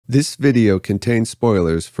This video contains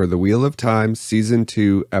spoilers for The Wheel of Time Season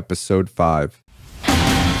 2, Episode 5.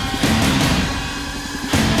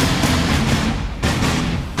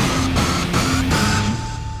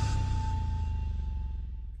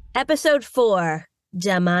 Episode 4,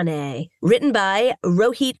 Damane. Written by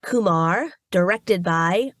Rohit Kumar, directed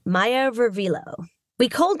by Maya Vervilo. We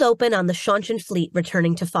cold open on the Seanchan fleet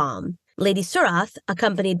returning to Falme. Lady Surath,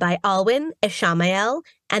 accompanied by Alwyn, Ishamael,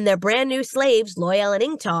 and their brand new slaves, Loial and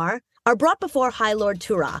Ingtar, are brought before High Lord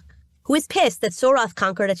Turak, who is pissed that Surath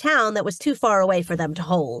conquered a town that was too far away for them to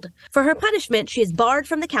hold. For her punishment, she is barred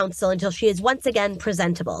from the council until she is once again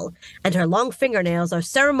presentable, and her long fingernails are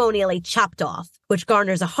ceremonially chopped off, which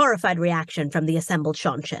garners a horrified reaction from the assembled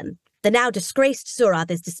Seanchan. The now disgraced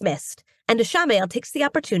Surath is dismissed, and Ishamael takes the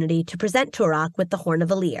opportunity to present Turak with the Horn of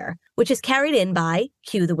Alir, which is carried in by,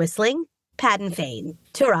 cue the whistling, Padan Fain.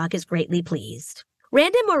 Turak is greatly pleased.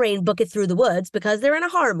 Rand and Moiraine book it through the woods because they're in a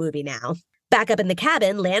horror movie now. Back up in the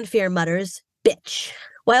cabin, Lanfear mutters, "Bitch."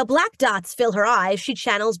 While black dots fill her eyes, she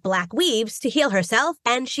channels black weaves to heal herself,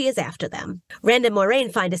 and she is after them. Rand and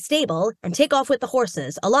Moiraine find a stable and take off with the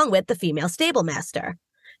horses, along with the female stable master.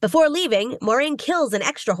 Before leaving, Moiraine kills an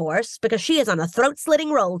extra horse because she is on a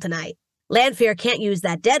throat-slitting roll tonight. Lanfear can't use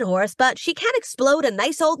that dead horse, but she can explode a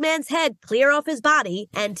nice old man's head clear off his body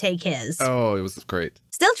and take his. Oh, it was great.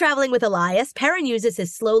 Still traveling with Elyas, Perrin uses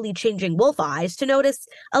his slowly changing wolf eyes to notice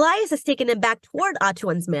Elyas has taken him back toward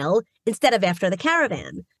Atuan's mill instead of after the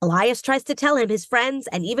caravan. Elyas tries to tell him his friends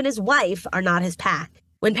and even his wife are not his pack.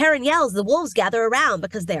 When Perrin yells, the wolves gather around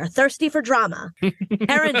because they are thirsty for drama.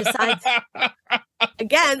 Perrin decides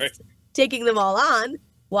against taking them all on,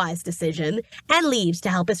 wise decision, and leaves to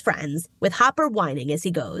help his friends, with Hopper whining as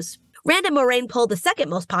he goes. Rand and Moiraine pull the second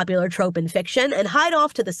most popular trope in fiction and hide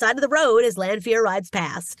off to the side of the road as Lanfear rides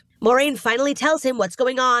past. Moiraine finally tells him what's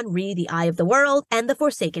going on, re the Eye of the World, and the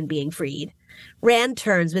Forsaken being freed. Rand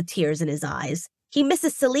turns with tears in his eyes. He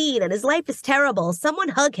misses Selene and his life is terrible. Someone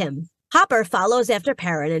hug him. Hopper follows after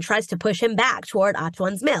Perrin and tries to push him back toward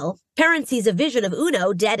Atuan's mill. Perrin sees a vision of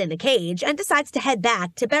Uno dead in a cage and decides to head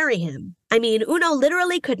back to bury him. I mean, Uno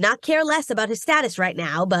literally could not care less about his status right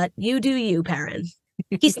now, but you do you, Perrin.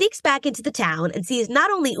 He sneaks back into the town and sees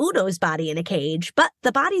not only Uno's body in a cage, but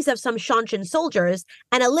the bodies of some Seanchan soldiers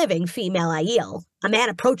and a living female Aiel. A man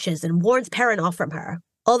approaches and warns Perrin off from her,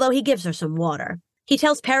 although he gives her some water. He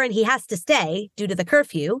tells Perrin he has to stay due to the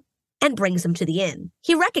curfew, and brings him to the inn.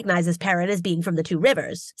 He recognizes Perrin as being from the Two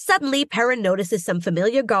Rivers. Suddenly, Perrin notices some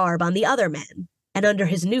familiar garb on the other men, and under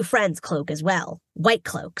his new friend's cloak as well. White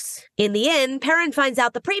cloaks. In the inn, Perrin finds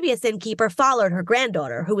out the previous innkeeper followed her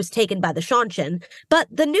granddaughter, who was taken by the Seanchan, but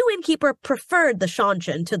the new innkeeper preferred the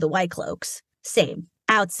Seanchan to the white cloaks. Same.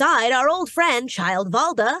 Outside, our old friend, Child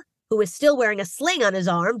Valda, who is still wearing a sling on his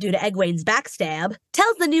arm due to Egwene's backstab,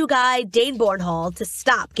 tells the new guy, Dane Bornhall, to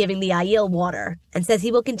stop giving the Aiel water, and says he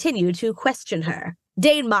will continue to question her.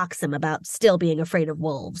 Dane mocks him about still being afraid of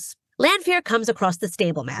wolves. Lanfear comes across the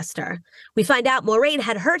stable master. We find out Moiraine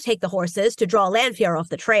had her take the horses to draw Lanfear off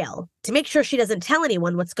the trail. To make sure she doesn't tell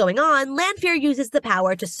anyone what's going on, Lanfear uses the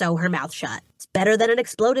power to sew her mouth shut. It's better than an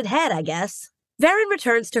exploded head, I guess. Verin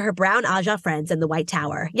returns to her brown Aja friends in the White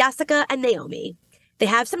Tower, Yasika and Naomi. They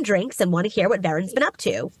have some drinks and want to hear what Verin's been up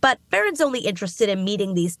to, but Verin's only interested in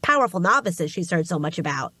meeting these powerful novices she's heard so much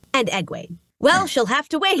about, and Egwene. Well, she'll have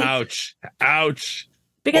to wait. Ouch. Ouch.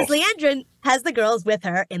 Because Liandrin has the girls with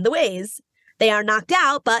her in the ways. They are knocked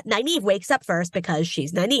out, but Nynaeve wakes up first because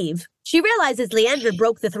she's Nynaeve. She realizes Liandrin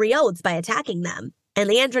broke the 3 oaths by attacking them, and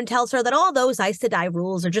Liandrin tells her that all those Aes Sedai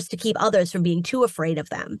rules are just to keep others from being too afraid of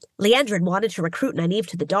them. Liandrin wanted to recruit Nynaeve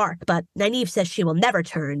to the dark, but Nynaeve says she will never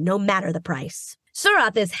turn, no matter the price.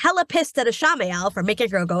 Surath is hella pissed at Ishamael for making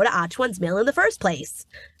her go to Atuan's mill in the first place.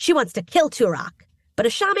 She wants to kill Turak, but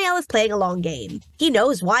Ishamael is playing a long game. He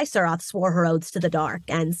knows why Surath swore her oaths to the dark,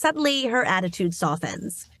 and suddenly her attitude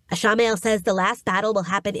softens. Ishamael says the last battle will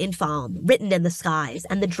happen in Falme, written in the skies,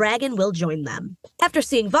 and the dragon will join them. After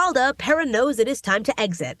seeing Valda, Perrin knows it is time to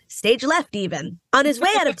exit, stage left even. On his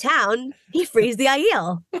way out of town, he frees the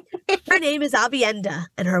Aiel. Her name is Avienda,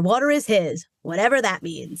 and her water is his, whatever that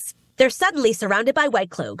means. They're suddenly surrounded by white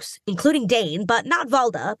cloaks, including Dane, but not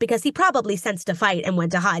Valda, because he probably sensed a fight and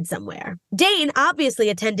went to hide somewhere. Dane obviously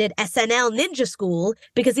attended SNL ninja school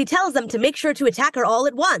because he tells them to make sure to attack her all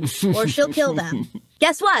at once, or she'll kill them.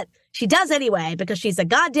 Guess what? She does anyway, because she's a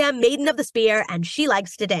goddamn maiden of the spear and she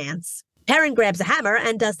likes to dance. Perrin grabs a hammer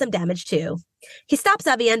and does some damage too. He stops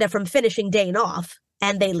Avienda from finishing Dane off,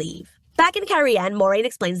 and they leave. Back in Cairhien, Moiraine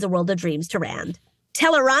explains the World of Dreams to Rand.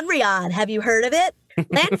 Tel'aran'rhiod, have you heard of it?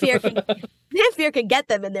 Lanfear can Lanfear can get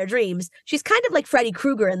them in their dreams. She's kind of like Freddy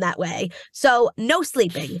Krueger in that way. So, no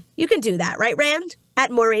sleeping. You can do that, right, Rand?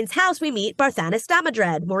 At Moiraine's house, we meet Barthanes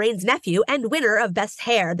Damadred, Moiraine's nephew and winner of Best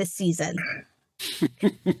Hair this season.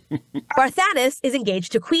 Barthanes is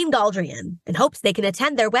engaged to Queen Galdrian and hopes they can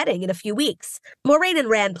attend their wedding in a few weeks. Moiraine and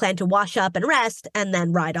Rand plan to wash up and rest and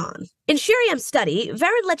then ride on. In Shiriam's study,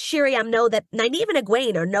 Verin lets Shiriam know that Nynaeve and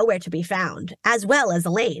Egwene are nowhere to be found, as well as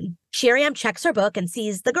Elaine. Shiriam checks her book and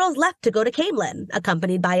sees the girls left to go to Caemlyn,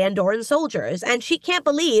 accompanied by Andoran soldiers, and she can't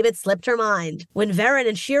believe it slipped her mind. When Verin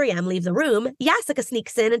and Shiriam leave the room, Yasika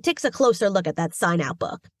sneaks in and takes a closer look at that sign-out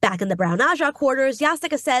book. Back in the Brown Aja quarters,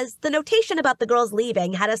 Yasika says the notation about the girls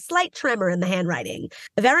leaving had a slight tremor in the handwriting.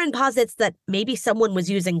 Verin posits that maybe someone was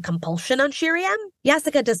using compulsion on Shiriam.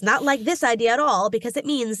 Yasika does not like this idea at all because it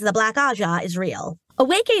means the Black Aja is real. A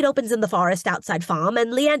way gate opens in the forest outside Fahm,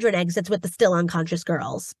 and Liandrin exits with the still unconscious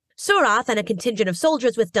girls. Surath and a contingent of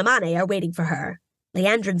soldiers with Damane are waiting for her.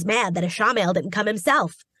 Liandrin's mad that Ishamael didn't come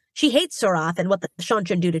himself. She hates Surath and what the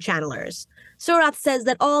Seanchan do to channelers. Surath says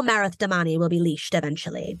that all Marath Damane will be leashed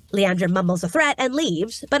eventually. Liandrin mumbles a threat and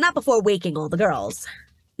leaves, but not before waking all the girls.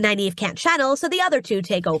 Nynaeve can't channel, so the other two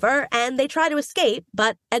take over, and they try to escape,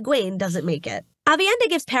 but Egwene doesn't make it. Aviendha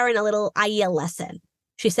gives Perrin a little Aiel lesson.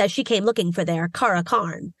 She says she came looking for their Kara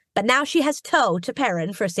Karn, but now she has tow to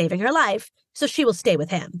Perrin for saving her life, so she will stay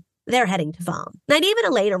with him. They're heading to Fahm. Nynaeve and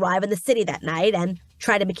Elaine arrive in the city that night and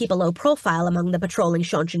try to keep a low profile among the patrolling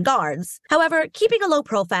Seanchan guards. However, keeping a low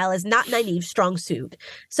profile is not Nynaeve's strong suit,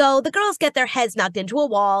 so the girls get their heads knocked into a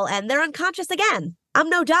wall and they're unconscious again. I'm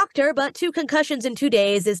no doctor, but 2 concussions in 2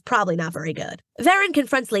 days is probably not very good. Verin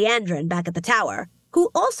confronts Liandrin back at the tower,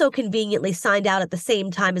 who also conveniently signed out at the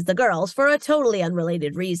same time as the girls for a totally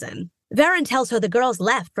unrelated reason. Verin tells her the girls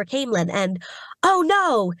left for Caemlyn and, oh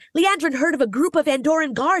no, Liandrin heard of a group of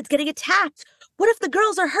Andoran guards getting attacked. What if the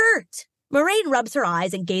girls are hurt? Moiraine rubs her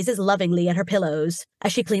eyes and gazes lovingly at her pillows.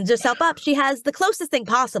 As she cleans herself up, she has the closest thing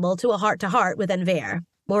possible to a heart-to-heart with Enver.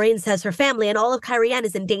 Moiraine says her family and all of Cairhien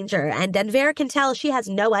is in danger, and Enver can tell she has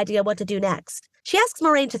no idea what to do next. She asks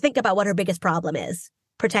Moiraine to think about what her biggest problem is,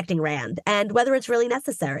 protecting Rand, and whether it's really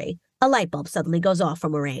necessary. A light bulb suddenly goes off for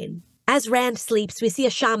Moiraine. As Rand sleeps, we see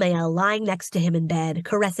Ishamael lying next to him in bed,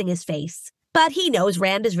 caressing his face. But he knows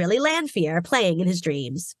Rand is really Lanfear, playing in his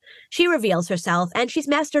dreams. She reveals herself, and she's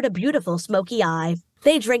mastered a beautiful smoky eye.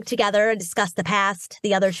 They drink together and discuss the past,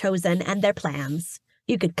 the other chosen, and their plans.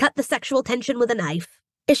 You could cut the sexual tension with a knife.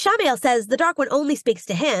 Ishamael says the Dark One only speaks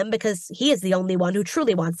to him because he is the only one who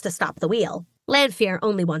truly wants to stop the wheel. Lanfear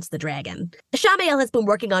only wants the dragon. Ishamael has been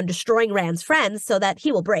working on destroying Rand's friends so that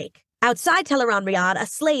he will break. Outside Tel'aran'rhiod, a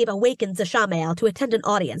slave awakens Ishamael to attend an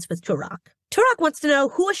audience with Turok. Turok wants to know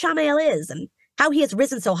who Ishamael is and how he has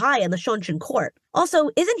risen so high in the Seanchan court. Also,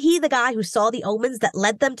 isn't he the guy who saw the omens that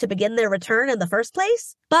led them to begin their return in the first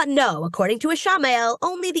place? But no, according to Ishamael,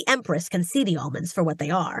 only the Empress can see the omens for what they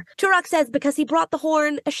are. Turok says because he brought the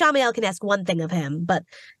horn, Ishamael can ask one thing of him, but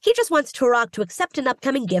he just wants Turok to accept an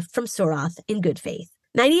upcoming gift from Surath in good faith.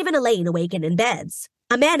 Nynaeve and Elaine awaken in beds.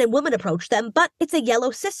 A man and woman approach them, but it's a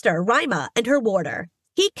yellow sister, Rima, and her warder.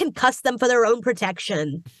 He can cuss them for their own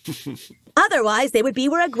protection. Otherwise, they would be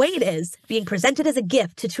where Egwene is, being presented as a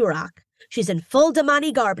gift to Turok. She's in full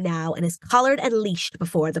Damani garb now and is collared and leashed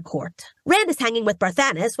before the court. Rand is hanging with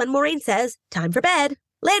Barthanes when Moiraine says, time for bed.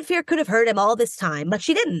 Lanfear could have heard him all this time, but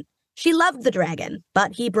she didn't. She loved the dragon,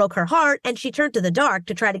 but he broke her heart and she turned to the dark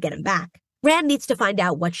to try to get him back. Rand needs to find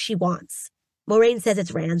out what she wants. Moiraine says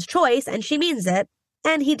it's Rand's choice, and she means it.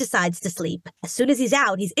 And he decides to sleep. As soon as he's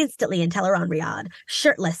out, he's instantly in Tel'aran'rhiod,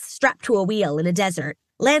 shirtless, strapped to a wheel in a desert.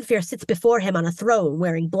 Lanfear sits before him on a throne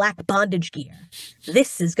wearing black bondage gear.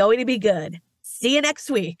 This is going to be good. See you next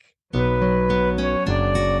week.